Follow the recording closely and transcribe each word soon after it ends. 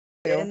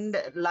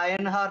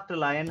Lion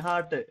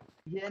heart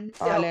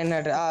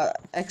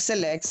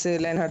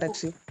xxLIONHEARTxx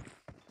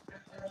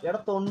എടാ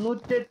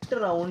 98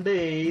 round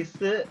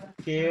ace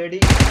കേടി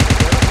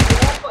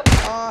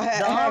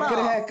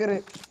hacker.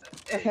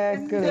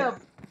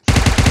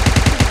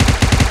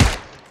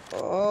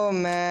 Oh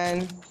man,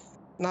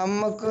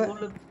 നമുക്ക്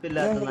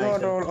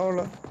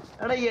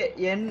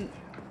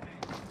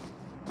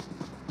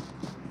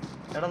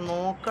എടാ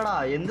നോക്കടാ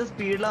എന്ത്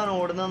സ്പീഡിലാണ്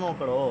ഓടുന്നത്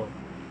നോക്കടോ.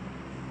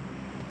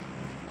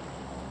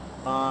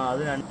 ആ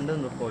അത് രണ്ടും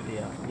റിപ്പോർട്ട്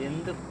ചെയ്യാം.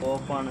 എന്ത്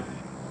കോപ്പാണ്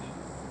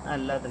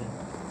എല്ലാത്തിനും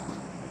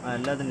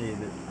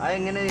ചെയ്ത്. ആ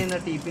എങ്ങനെ ചെയ്യുന്ന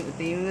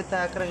ടീം വിത്ത്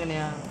ഹാക്കർ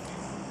എങ്ങനെയാ?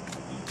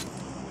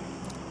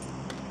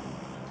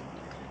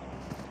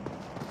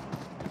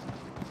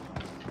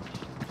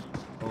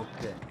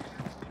 ഓക്കെ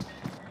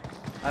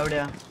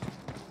എവിടെയാ?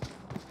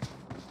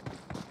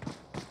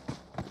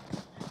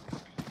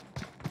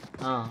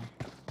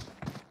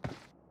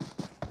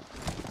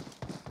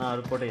 ആ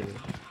റിപ്പോർട്ട് ചെയ്തു.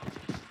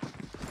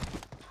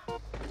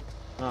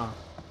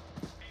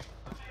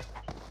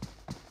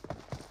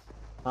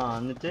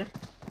 എന്നിട്ട്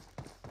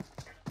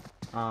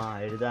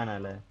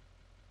എഴുതാനല്ലേ?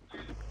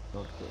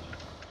 ഓക്കെ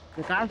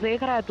विकास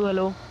देख रहा है तू?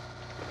 हेलो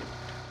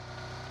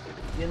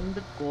എന്ത്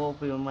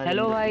കോപ്പ്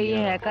हेलो भाई, ये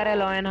हैकर है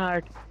लॉयन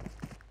हार्ट.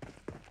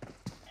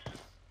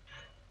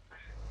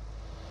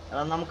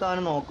 എടാ നമുക്ക്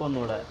അവനെ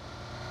നോക്കൊന്നൂടെ?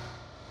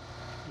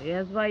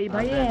 यस भाई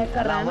ये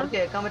हैकर है ना?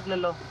 കേൾക്കാൻ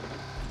പറ്റില്ലല്ലോ.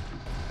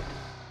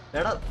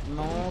 എടാ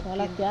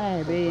साला क्या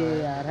है बे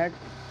यार, हट.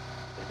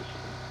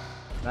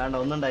 വേണ്ട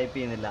ഒന്നും ടൈപ്പ്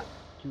ചെയ്യുന്നില്ല.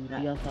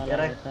 चूतिया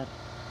साला हैकर.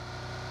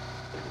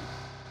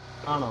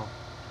 ആണോ?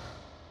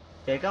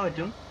 കേൾക്കാൻ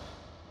പറ്റും?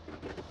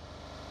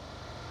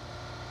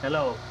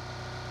 Hello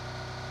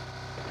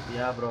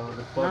yeah bro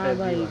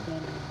report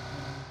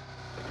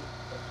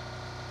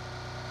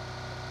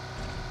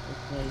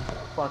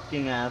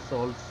fucking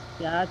assholes.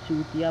 क्या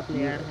चूतिया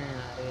प्लेयर हैं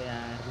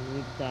यार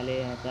नीट साले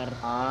हैकर.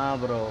 हाँ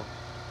ब्रो,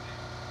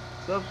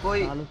 तो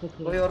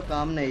कोई और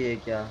काम नहीं है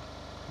क्या?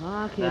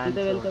 हाँ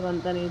खेलते वेलते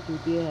बनता नहीं,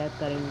 चूतिए हैक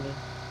करेंगे.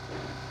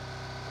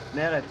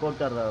 मैं रिकॉर्ड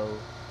कर रहा हूँ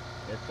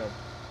ये सब.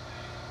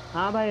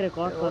 हाँ भाई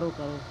रिकॉर्ड करो.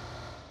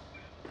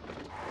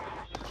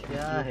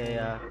 क्या है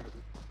यार,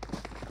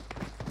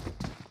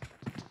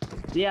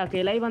 ये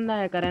अकेला ही बंदा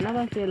हैकर है ना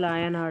बस, ये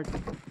लायन हार्ट?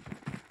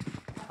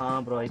 हाँ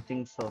ब्रो आई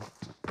थिंक सो.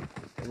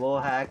 वो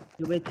हैक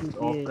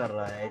ऑफ कर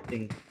रहा है. आई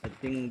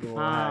थिंक वो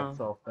हैक्स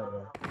ऑफ कर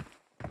रहा है.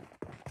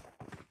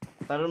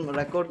 पर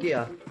रिकॉर्ड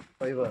किया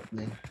कोई बात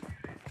नहीं.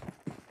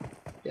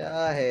 क्या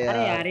है यार?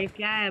 अरे यार ये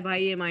क्या है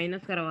भाई, ये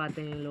माइनस करवाते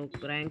हैं लोग,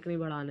 रैंक नहीं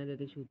बढ़ाने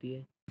देते छूती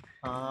है.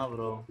 हाँ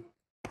ब्रो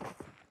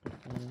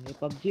ये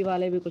पबजी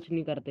वाले भी कुछ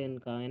नहीं करते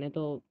इनका, इन्हें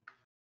तो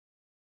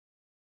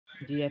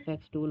GFX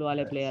टूल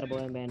वाले प्लेयर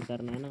बॉय बैन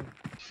करना है ना,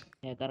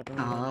 हैकर का.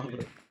 हाँ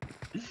ब्रो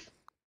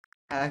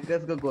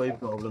हैकर्स को कोई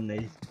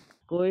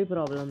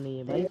प्रॉब्लम नहीं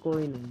है भाई,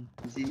 कोई नहीं.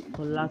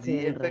 खुला खेल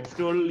रहे हैं. GFX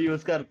टूल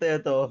यूज करते हैं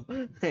तो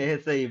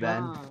ऐसे ही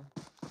बैन.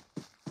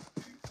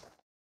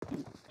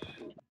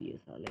 ये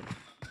साले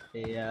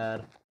यार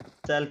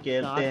चल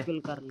खेलते हैं.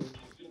 कर लो.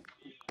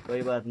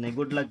 कोई बात नहीं.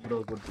 Good luck bro,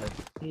 good luck.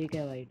 ठीक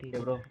है भाई, ठीक है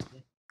ब्रो.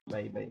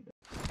 बाय.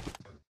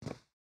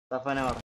 सफा ने